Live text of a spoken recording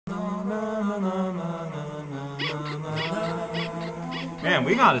Man,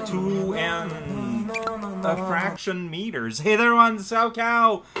 we got a 2 and a fraction meters. Hey there, everyone,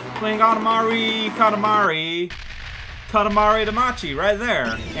 SoCal playing Katamari Damacy right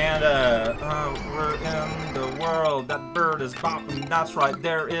there. And we're in the world. That bird is bopping. That's right.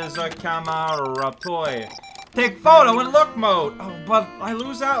 There is a camera toy. Take photo in look mode. Oh, but I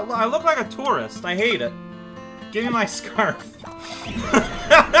lose out. I look like a tourist. I hate it. Give me my scarf.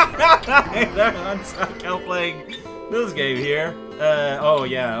 Hey there, everyone, SoCal playing this game here. Oh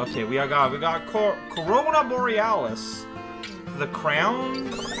yeah, okay, we got Corona Borealis. The Crown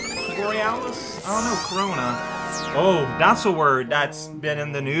Borealis? I don't know, Corona. Oh, that's a word that's been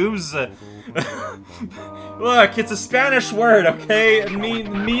in the news. Look, it's a Spanish word, okay? It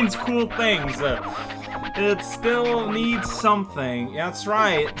means cool things. It still needs something. That's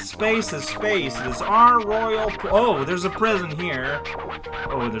right. Space is space. It is our royal... Oh, there's a prison here.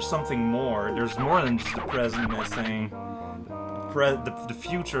 Oh, there's something more. There's more than just a prison missing. The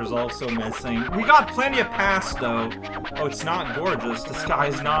future is also missing. We got plenty of past, though. Oh, it's not gorgeous. The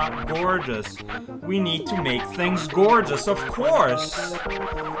sky's not gorgeous. We need to make things gorgeous, of course.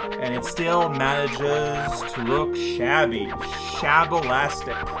 And it still manages to look shabby.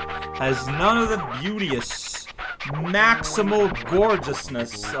 Shabolastic. Has none of the beauteous, maximal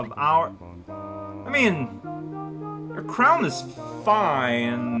gorgeousness of our... I mean, your crown is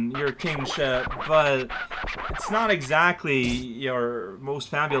fine, your kingship, but it's not exactly your most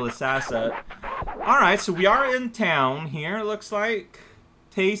fabulous asset. Alright, so we are in town here, it looks like.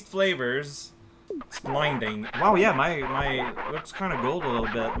 Taste flavors. It's blinding. Wow, yeah, my looks kind of gold a little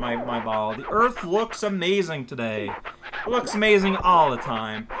bit, my ball. The earth looks amazing today. It looks amazing all the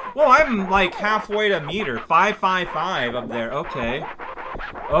time. Well, I'm like halfway to meter. 555 up there. Okay.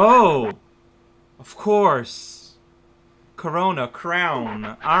 Oh. Of course. Corona,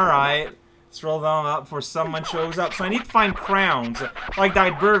 crown. Alright. Let's roll them up before someone shows up. So I need to find crowns. Like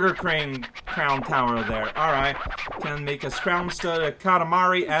that Burger King crown tower there. Alright. Can make us crowns to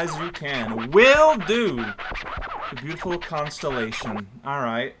Katamari as you can. Will do. A beautiful constellation.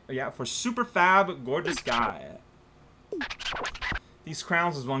 Alright. Yeah, for super fab, gorgeous guy. These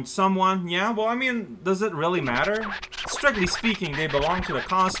crowns belong to someone. Yeah, well, I mean, does it really matter? Strictly speaking, they belong to the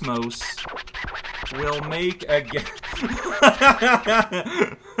cosmos. We'll make a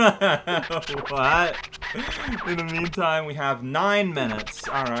What? In the meantime, we have 9 minutes.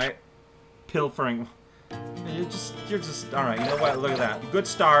 Alright. Pilfering. You're just, alright, you know what? Look at that. Good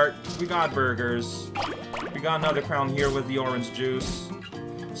start. We got burgers. We got another crown here with the orange juice.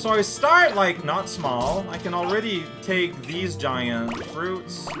 So I start, like, not small. I can already take these giant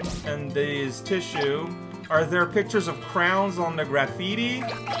fruits and these tissue. Are there pictures of crowns on the graffiti?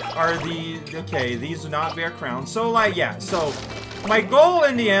 Are the... Okay, these do not bear crowns. So, like, yeah. So, my goal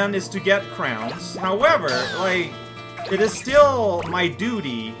in the end is to get crowns. However, like, it is still my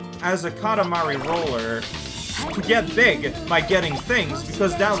duty as a Katamari roller to get big by getting things,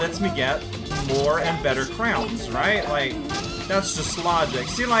 because that lets me get more and better crowns, right? Like... That's just logic.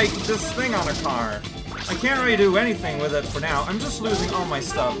 See, like, this thing on a car. I can't really do anything with it for now. I'm just losing all my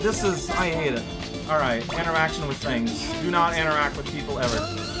stuff. This is... I hate it. Alright, interaction with things. Do not interact with people ever.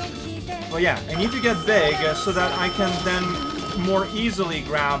 Well, yeah, I need to get big so that I can then more easily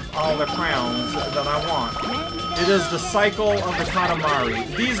grab all the crowns that I want. It is the cycle of the Katamari.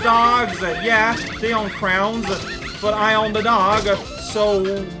 These dogs, yeah, they own crowns, but I own the dog, so...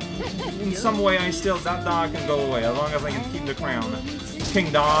 In some way, that dog can go away, as long as I can keep the crown. King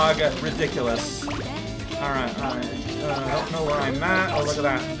dog, ridiculous. Alright. I don't know where I'm at. Oh, look at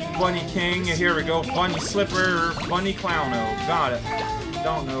that. Bunny king, here we go. Bunny slipper, bunny clowno. Got it.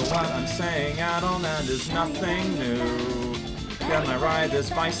 Don't know what I'm saying at all, and there's nothing new. Can I ride this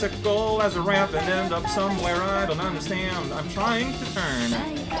bicycle as a ramp and end up somewhere I don't understand? I'm trying to turn.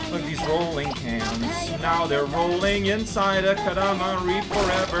 Look at these rolling cans. Now they're rolling inside a Katamari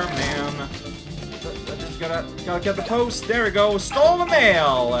forever, man. I just gotta get the post. There we go. Stole the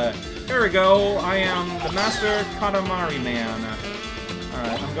mail. There we go. I am the master Katamari man.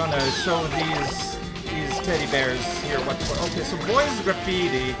 Alright, I'm gonna show these teddy bears here what's what. Okay, so boys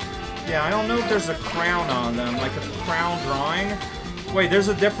graffiti. Yeah, I don't know if there's a crown on them, like a crown drawing. Wait, there's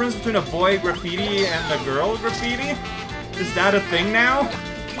a difference between a boy graffiti and a girl graffiti? Is that a thing now?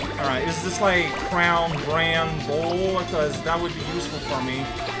 Alright, is this like crown brand bowl? Because that would be useful for me.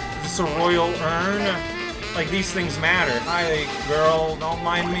 Is this a royal urn? Like, these things matter. Hi, girl, don't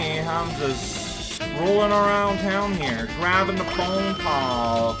mind me. I'm just rolling around town here, grabbing the phone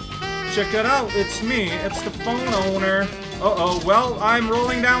call. Check it out, it's me, it's the phone owner. Uh-oh, well, I'm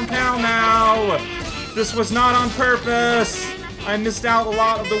rolling downtown now! This was not on purpose! I missed out a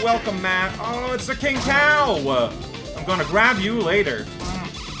lot of the welcome mat. Oh, it's the King Cow! I'm gonna grab you later.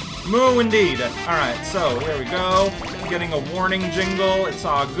 Moo indeed. Alright, so here we go. Getting a warning jingle. It's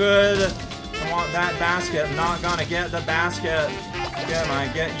all good. I want that basket. I'm not gonna get the basket. Can I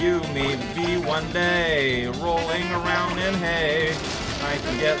get you? Maybe one day. Rolling around in hay. I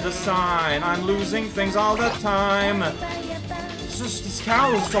can get the sign. I'm losing things all the time. It's just, this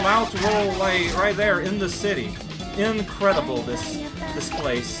cow is allowed to roll like right there in the city. Incredible, this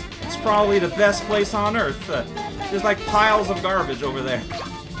place. It's probably the best place on earth. There's like piles of garbage over there.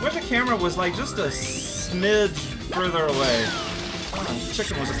 I wish the camera was like just a smidge further away. Oh,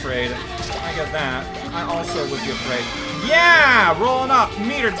 chicken was afraid. I get that. I also would be afraid. Yeah! Rolling up.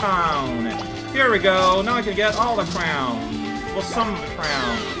 Meter town. Here we go. Now I can get all the crown. Well, some of the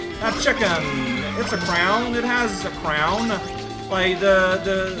crown. That chicken. It's a crown. It has a crown. Like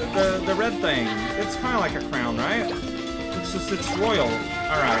the red thing. It's kind of like a crown, right? It's just, it's royal.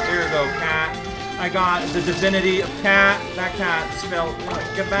 Alright, here we go, cat. I got the divinity of cat. That cat spelled.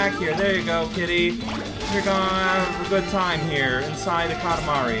 Get back here. There you go, kitty. You're gonna have a good time here inside the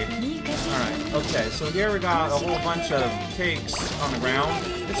Katamari. Alright, okay, so here we got a whole bunch of cakes on the ground.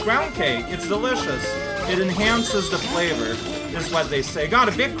 It's ground cake. It's delicious. It enhances the flavor, is what they say. Got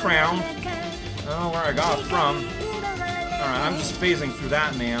a big crown. I don't know where I got it from. Alright, I'm just phasing through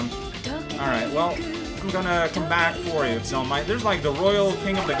that, man. Alright, well, I'm gonna come back for you if you don't mind. There's like the Royal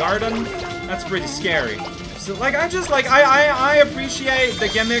King of the Garden. That's pretty scary. So, like, I appreciate the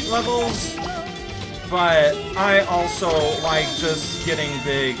gimmick levels, but I also like just getting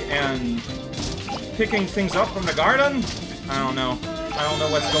big and picking things up from the garden. I don't know. I don't know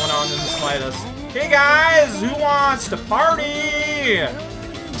what's going on in the slightest. Hey guys, who wants to party?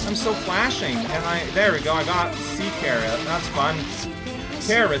 I'm so flashing, and there we go. I got sea carrot. That's fun.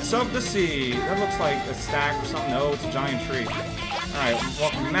 Carrots of the sea. That looks like a stack or something. No, it's a giant tree. Alright,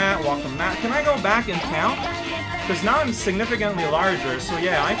 welcome Matt, welcome Matt. Can I go back and count? Because now I'm significantly larger, so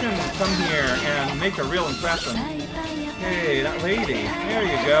yeah, I can come here and make a real impression. Hey, that lady. There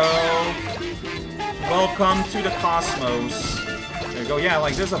you go. Welcome to the cosmos. There you go. Yeah,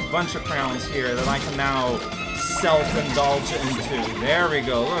 like there's a bunch of crowns here that I can now self-indulge into. There we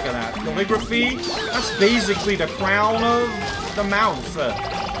go. Look at that. Calligraphy. That's basically the crown of the mouth.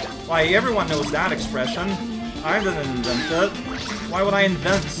 Like, everyone knows that expression. I didn't invent it. Why would I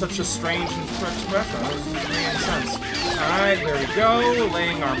invent such a strange expression? That doesn't make any sense. Alright, here we go.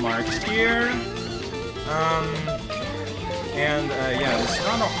 Laying our marks here. Yeah, there's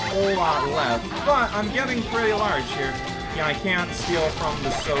not a whole lot left. But I'm getting pretty large here. Yeah, I can't steal from the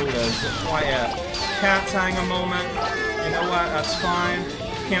sodas. Quiet. Cats hang a moment. You know what? That's fine.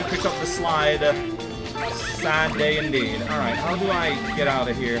 Can't pick up the slide. Sad day indeed. Alright, how do I get out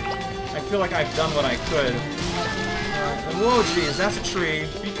of here? I feel like I've done what I could. Whoa, geez, that's a tree.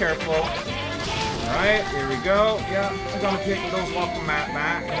 Be careful. Alright, here we go. Yeah, I'm gonna pick those welcome mat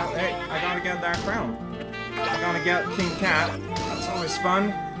back. Hey, I gotta get that crown. I'm gonna get King Cat. That's always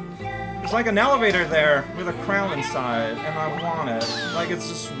fun. There's like an elevator there with a crown inside, and I want it. Like, it's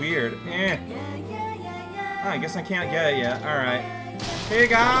just weird. Eh. Oh, I guess I can't get it yet. Alright. Hey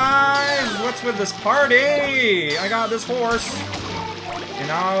guys! What's with this party? I got this horse. You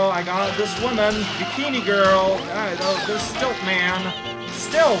know, I got this woman, Bikini Girl, this Stilt Man.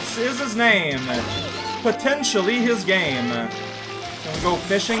 Stilts is his name. Potentially his game. Can we go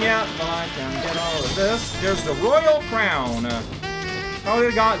fishing yet? Well, I can get all of this. There's the Royal Crown. How did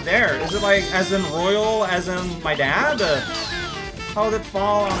it got there? Is it like, as in royal, as in my dad? How did it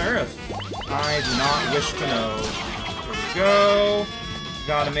fall on Earth? I do not wish to know. Here we go.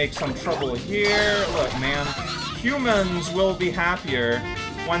 Gotta make some trouble here. Look, man. Humans will be happier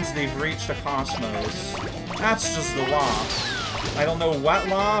once they've reached the cosmos. That's just the law. I don't know what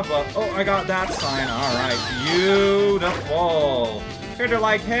law, but oh, I got that sign. Alright, beautiful. Here they're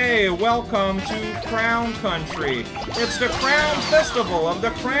like, hey, welcome to Crown Country. It's the Crown Festival of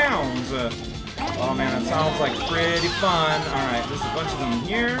the Crowns. Oh man, that sounds like pretty fun. Alright, there's a bunch of them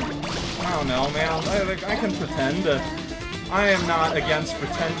here. I don't know, man. I can pretend. I am not against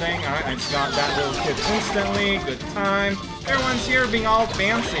pretending. Alright, I just got that little kid instantly. Good time. Everyone's here being all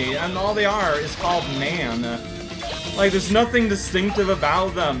fancy, and all they are is called man. Like, there's nothing distinctive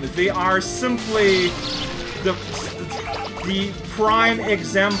about them. They are simply the prime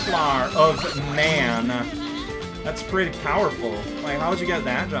exemplar of man. That's pretty powerful. Like, how'd you get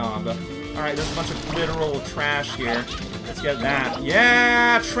that job? Alright, there's a bunch of literal trash here. Let's get that.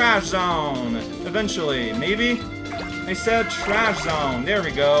 Yeah! Trash zone! Eventually. Maybe? I said trash zone. There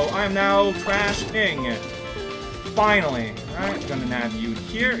we go. I am now Trash King. Finally. Alright, gonna nab you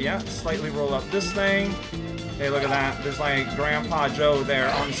here. Yeah, slightly roll up this thing. Hey, look at that. There's like Grandpa Joe there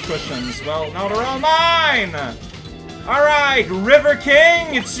on his cushions. Well, now they're all mine! Alright, River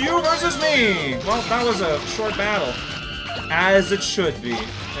King, it's you versus me! Well, that was a short battle. As it should be.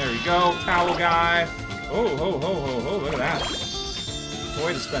 There we go, towel guy. Oh, ho, ho, ho, ho, look at that.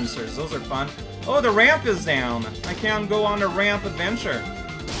 Toy dispensers, those are fun. Oh, the ramp is down. I can't go on a ramp adventure.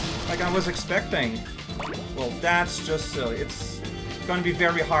 Like I was expecting. Well, that's just silly. It's gonna be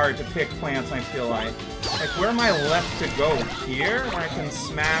very hard to pick plants, I feel like. Like, where am I left to go? Here? Where I can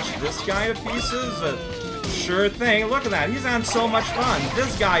smash this guy to pieces? Sure thing. Look at that. He's having so much fun.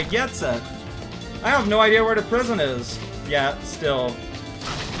 This guy gets it. I have no idea where the prison is. Yeah, still.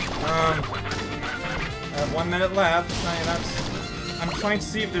 I have 1 minute left. I mean, I'm trying to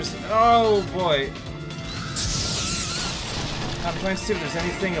see if there's... Oh, boy. I'm trying to see if there's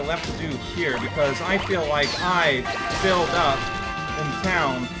anything left to do here, because I feel like I filled up in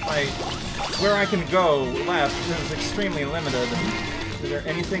town. Like, where I can go left is extremely limited. Is there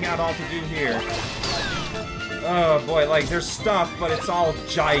anything at all to do here? Oh boy, like, there's stuff, but it's all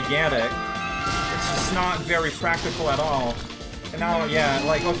gigantic. It's just not very practical at all. And now, yeah,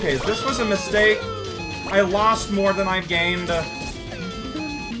 like, okay, this was a mistake. I lost more than I've gained.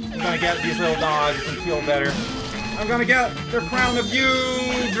 I'm gonna get these little dogs and feel better. I'm gonna get the crown of you,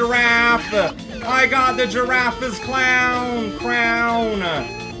 giraffe! I got the giraffe's crown! Crown!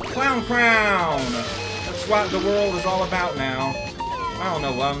 That's what the world is all about now. I don't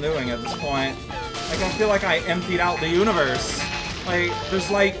know what I'm doing at this point. Like, I feel like I emptied out the universe. Like, there's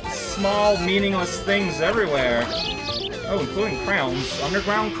like small, meaningless things everywhere. Oh, including crowns.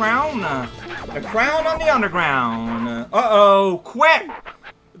 Underground crown? The crown on the underground. Uh-oh, quick!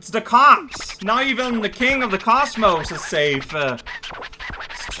 It's the cops! Not even the king of the cosmos is safe.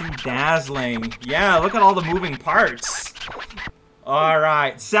 It's too dazzling. Yeah, look at all the moving parts.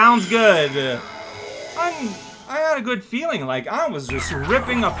 Alright, sounds good. I had a good feeling, like I was just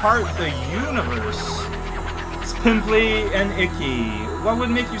ripping apart the universe. It's pimply and icky. What would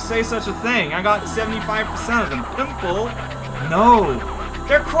make you say such a thing? I got 75% of them. Pimple? No.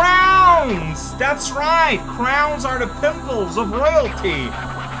 They're crowns! That's right! Crowns are the pimples of royalty.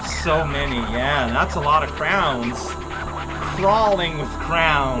 So many, yeah, that's a lot of crowns. Crawling with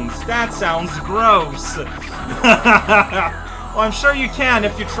crowns. That sounds gross. Well, I'm sure you can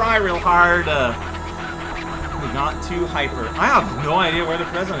if you try real hard. Not too hyper. I have no idea where the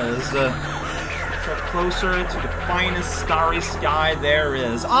prison is. So closer to the finest starry sky there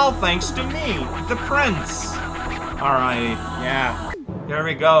is. All thanks to me, the prince. Alright, yeah. Here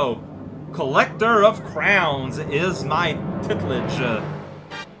we go. Collector of crowns is my titillage.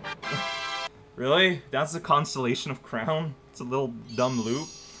 Really? That's the constellation of crown? It's a little dumb loop.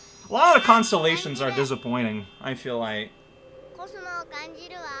 A lot of constellations are disappointing, I feel like.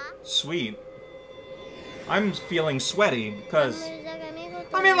 Sweet. I'm feeling sweaty because...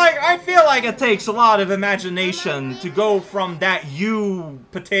 I mean, like, I feel like it takes a lot of imagination to go from that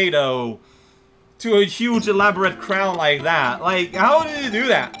potato to a huge elaborate crown like that. Like, how do you do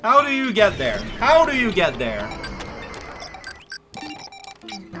that? How do you get there? How do you get there?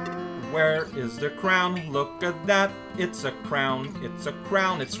 Where is the crown? Look at that. It's a crown. It's a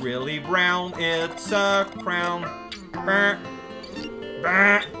crown. It's really brown. It's a crown. Bah.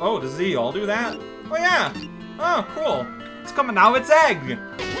 Bah. Oh, does he all do that? Oh, yeah. Oh, cool. It's coming out its egg.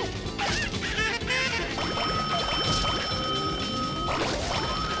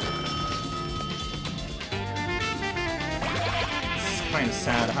 It's kind of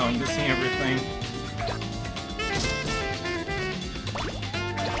sad how I'm missing everything.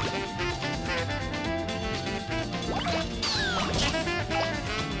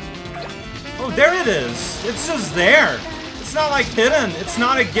 Oh, there it is! It's just there! It's not like hidden, it's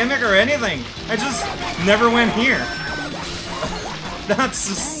not a gimmick or anything. I just never went here. That's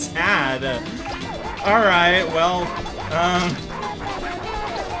just sad. Alright, well,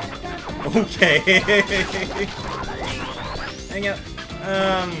 okay. Dang it.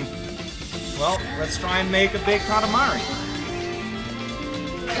 Well, let's try and make a big Katamari.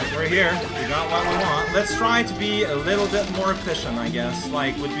 We're here. We got what we want. Let's try to be a little bit more efficient, I guess.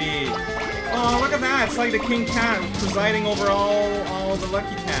 Like, would be... Oh, look at that! It's like the King Cat presiding over all the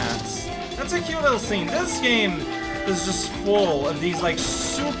lucky cats. That's a cute little scene. This game is just full of these, like,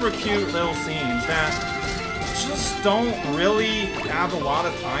 super cute little scenes that just don't really have a lot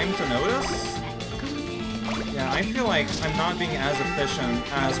of time to notice. Yeah, I feel like I'm not being as efficient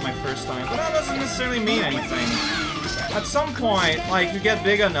as my first time, but that doesn't necessarily mean anything. At some point, like, you get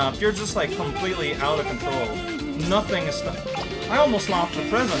big enough, you're just, like, completely out of control. Nothing is... I almost lost the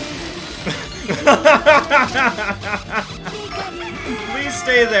prison. Please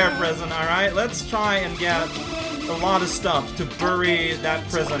stay there, prison, alright? Let's try and get a lot of stuff to bury that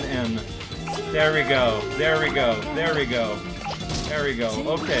prison in. There we go. There we go. There we go. There we go.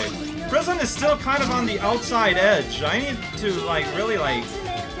 Okay. Prison is still kind of on the outside edge. I need to, like, really, like,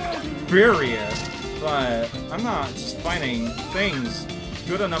 bury it. But I'm not just finding things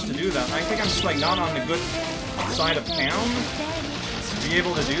good enough to do that. I think I'm just, like, not on the good side of town to be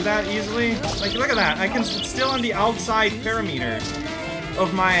able to do that easily. Like, look at that. It's still on the outside perimeter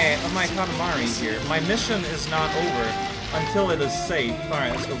of my Katamari here. My mission is not over until it is safe.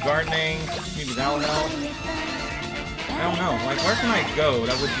 Alright, let's go gardening. Maybe that'll help. I don't know. Like, where can I go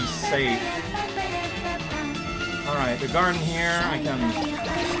that would be safe? Alright, the garden here. I can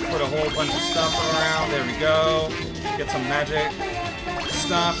put a whole bunch of stuff around. There we go. Get some magic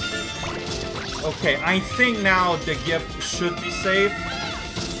stuff. Okay, I think now the gift should be safe.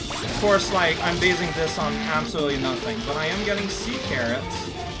 Of course, like, I'm basing this on absolutely nothing, but I am getting sea carrots.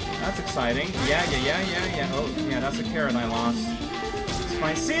 That's exciting. Yeah. Oh, yeah, that's a carrot I lost. It's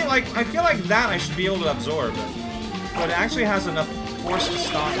fine. See, like, I feel like that I should be able to absorb. But it actually has enough force to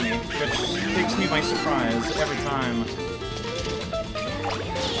stop me, which takes me by surprise every time.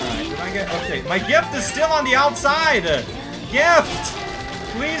 Alright, did I get... Okay, my gift is still on the outside! Gift!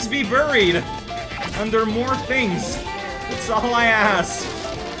 Please be buried under more things. That's all I ask.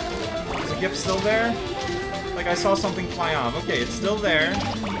 Is the gift still there? Like, I saw something fly off. Okay, it's still there.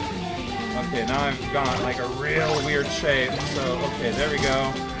 Okay, now I've got, like, a real weird shape. So, okay, there we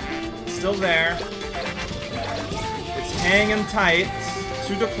go. It's still there. It's hanging tight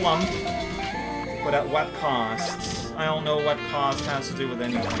to the clump, but at what cost? I don't know what cost has to do with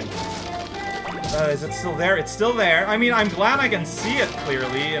anything. Is it still there? It's still there. I mean, I'm glad I can see it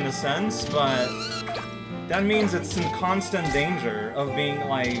clearly, in a sense, but that means it's in constant danger of being,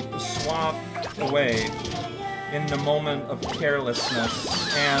 like, swapped away in the moment of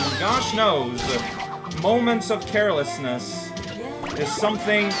carelessness. And gosh knows, moments of carelessness is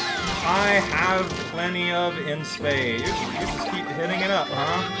something I have plenty of in spades. You just keep hitting it up,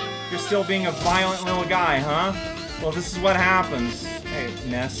 huh? You're still being a violent little guy, huh? Well, this is what happens. Hey,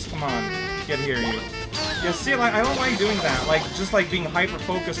 Ness, come on. Get here, you. Yeah, see, like, I don't like doing that. Like, just, like, being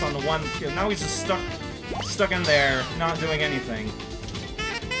hyper-focused on the one kid. Now he's just stuck in there, not doing anything.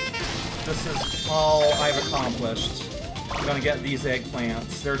 This is all I've accomplished. I'm gonna get these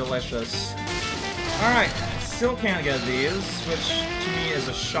eggplants. They're delicious. Alright, still can't get these, which to me is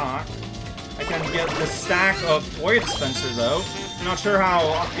a shock. I can get the stack of toy dispenser, though. I'm not sure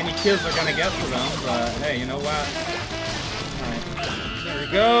how any kids are gonna get to them, but hey, you know what? Alright, there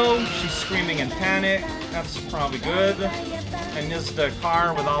we go. She's screaming in panic. That's probably good. I missed the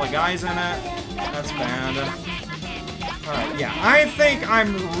car with all the guys in it. That's bad. Alright, yeah, I think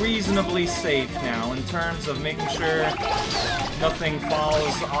I'm reasonably safe now in terms of making sure nothing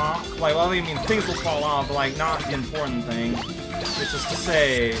falls off. Like, well, I mean, things will fall off, but, like, not the important thing. Which is to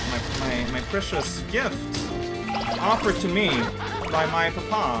say, my precious gift offered to me by my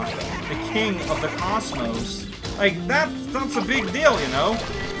papa, the king of the cosmos. Like, that's a big deal, you know?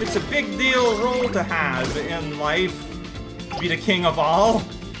 It's a big deal role to have in life, to be the king of all.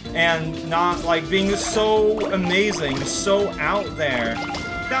 And not, like, being so amazing, so out there,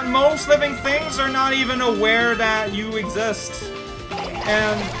 that most living things are not even aware that you exist.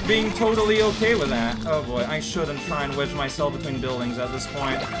 And being totally okay with that. Oh boy, I shouldn't try and wedge myself between buildings at this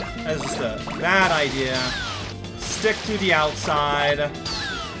point. That's just a bad idea. Stick to the outside.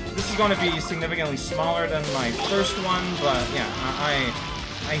 This is going to be significantly smaller than my first one, but yeah,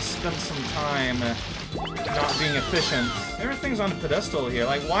 I spent some time not being efficient. Everything's on a pedestal here.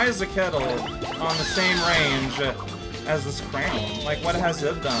 Like, why is the kettle on the same range as this crown? Like, what has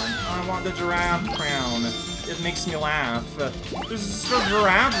it done? I want the giraffe crown. It makes me laugh. There's just a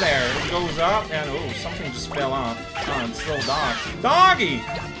giraffe there. It goes up, and oh, something just fell off. Oh, it's still dog. Doggy!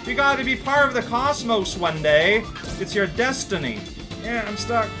 You gotta be part of the cosmos one day. It's your destiny. Yeah, I'm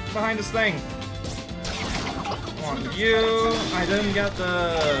stuck behind this thing. I want you. I didn't get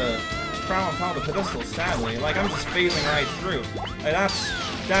the crown on top of the pedestal, sadly. Like, I'm just phasing right through. Like,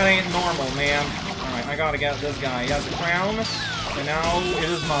 that ain't normal, man. Alright, I gotta get this guy. He has a crown, and now it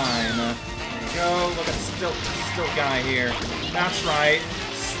is mine. There we go. Look at stilt guy here. That's right.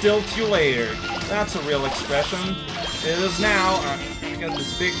 Stilt you later. That's a real expression. It is now. Alright, got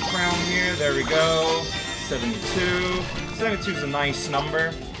this big crown here. There we go. 72. 72 is a nice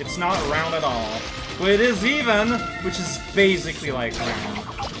number. It's not round at all. But it is even, which is basically like round.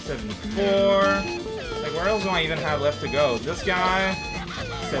 74. Like, where else do I even have left to go? This guy.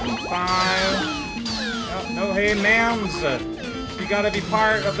 75. Oh, no, hey, mams. You gotta be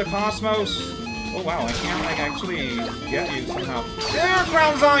part of the cosmos. Oh, wow, I can't, like, actually get you somehow. There,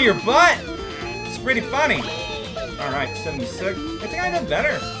 crown's on your butt! It's pretty funny. Alright, 76. I think I did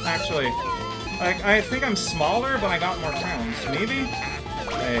better, actually. Like, I think I'm smaller, but I got more crowns. Maybe?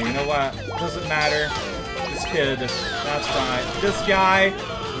 Hey, you know what? Doesn't matter. This kid, that's right. This guy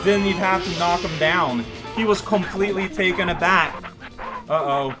didn't even have to knock him down. He was completely taken aback.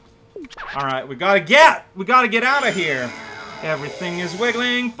 Uh-oh. Alright, we gotta get out of here. Everything is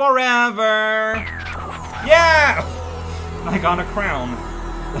wiggling forever. Yeah! I got a crown.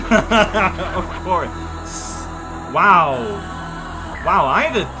 Of course. Wow. Wow,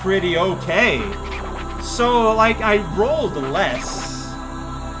 I did pretty okay. So, like, I rolled less.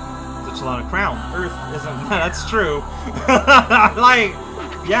 Such a lot of crown. Earth isn't... That's true. Like,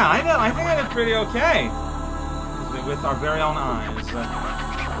 yeah, I think I did pretty okay. With our very own eyes.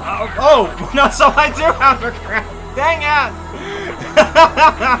 Oh! No, so I do have a crown. Dang it!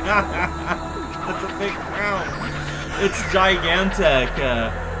 That's a big crown. It's gigantic.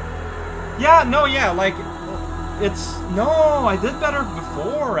 Yeah, no, yeah, like... It's... No, I did better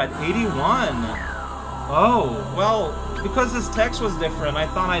before at 81. Oh, well, because this text was different, I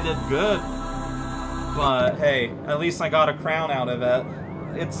thought I did good. But, hey, at least I got a crown out of it.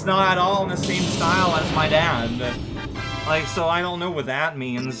 It's not at all in the same style as my dad. Like, so I don't know what that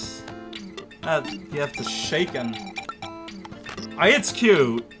means. You have to shake him. It's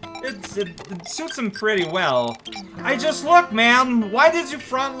cute. It suits him pretty well. I just look, man. Why did you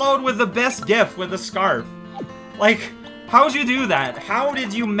front load with the best gift with a scarf? Like, how'd you do that? How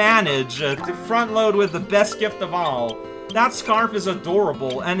did you manage to front load with the best gift of all? That scarf is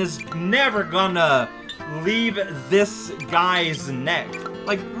adorable and is never gonna leave this guy's neck.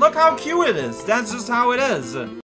 Like, look how cute it is. That's just how it is.